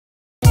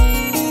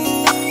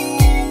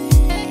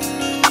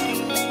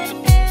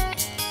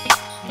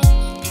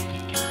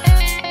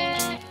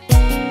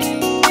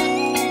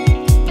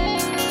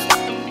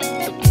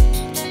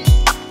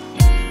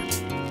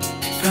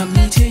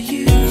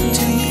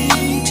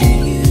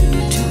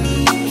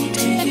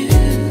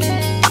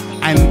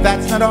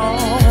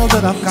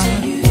that I've got.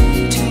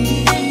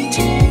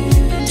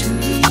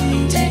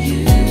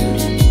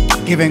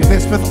 Giving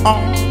this with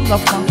all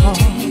of my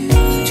heart.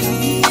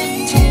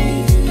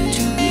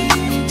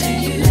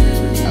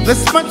 And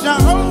this much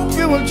I hope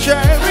you will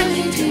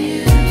cherish,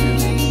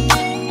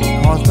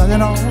 'cause that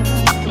ain't all.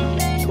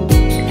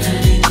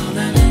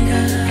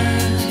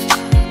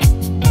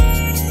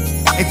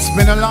 It's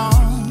been a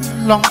long,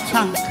 long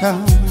time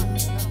coming,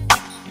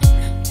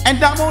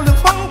 and I'm only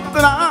hope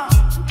that I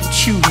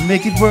choose to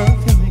make it worth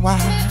your while.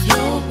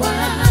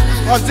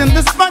 'Cause in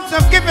this much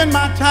I've given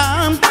my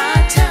time,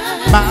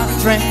 my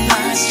strength,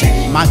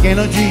 my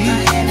energy,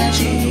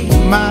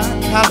 my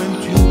talent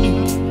too.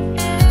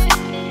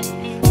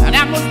 And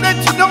I must let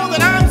you know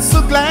that I'm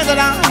so glad that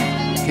I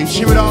can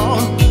share it all.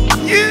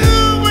 You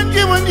and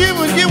you and you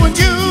and you and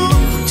you.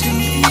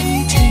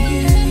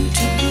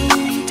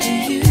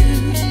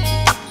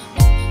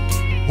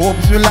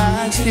 Hope you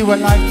last you a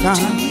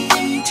lifetime.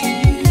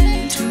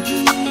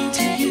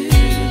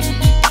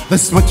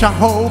 This much I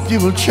hope you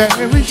will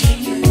cherish.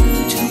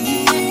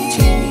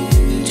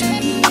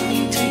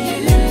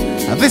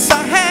 This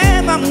I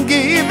have, I'm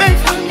giving,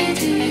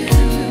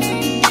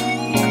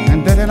 and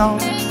that it all.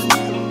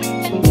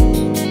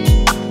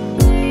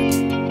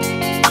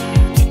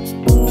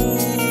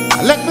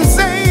 Let me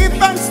say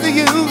thanks to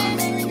you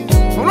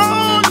for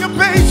all your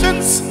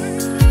patience.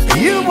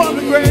 You won't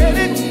regret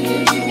it.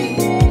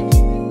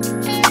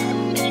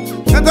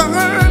 And I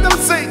heard them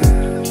say,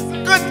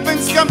 good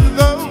things come to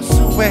those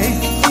who wait,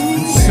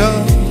 and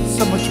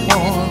so much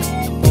more.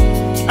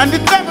 And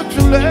it's never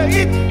too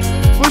late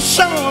for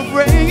shower of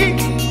rain.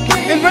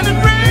 And when it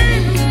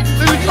rains,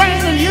 it's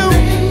raining you,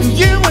 and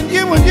you and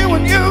you and you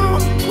and you.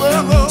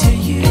 Whoa.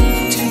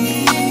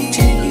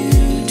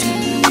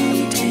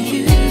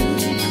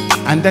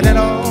 And then it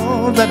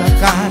all that I've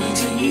got,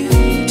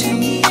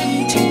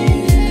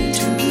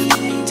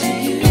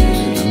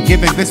 I'm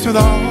giving this with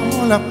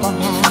all of my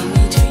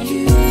heart.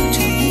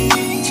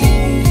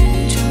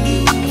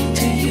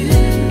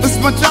 This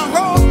much I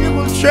hope you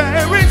will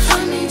cherish,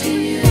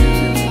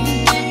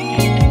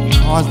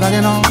 'cause that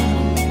ain't all.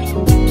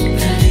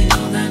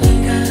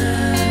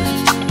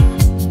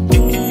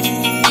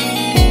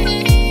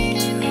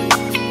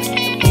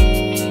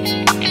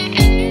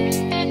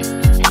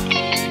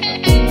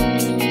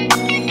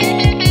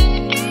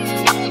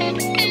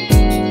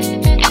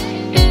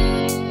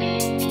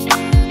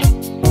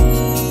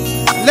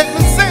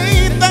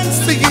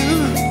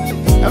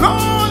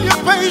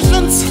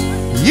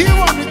 You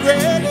won't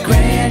regret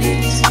it,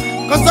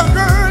 'cause I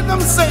heard them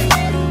say,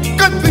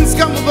 good things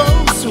come to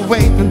those who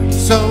wait, and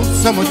so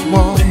much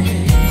more.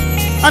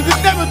 And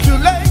it's never too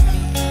late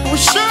for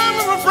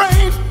shower of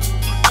rain.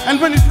 And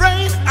when it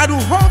rains, I do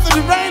hope that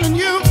it rain on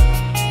you.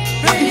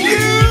 And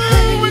you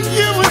and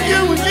you and you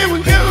and you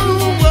and you.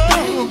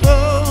 Oh,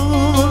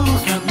 oh.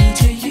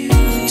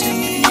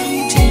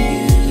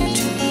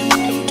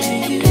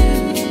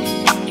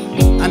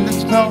 And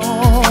it's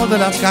all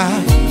that I've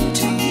got.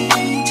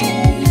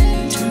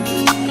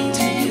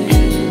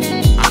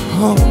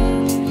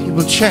 You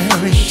will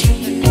cherish.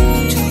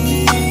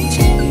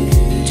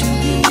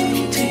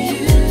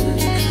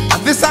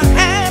 This I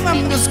have,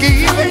 I'm just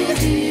giving,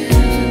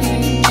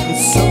 and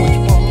so much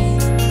more.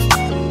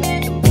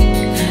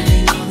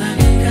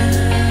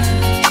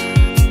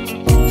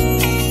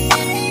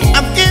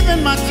 I've given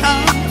my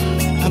time,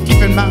 I've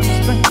given my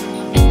strength,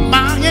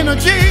 my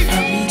energy,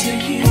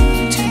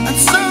 and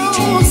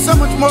so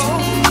much more,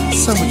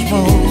 so much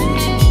more.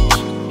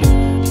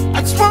 I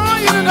just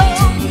want you to know.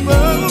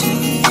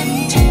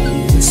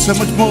 So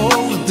much more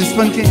where this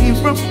one came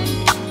from,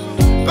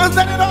 'cause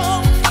that it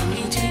all,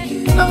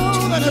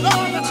 know that it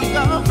all that I've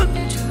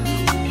got.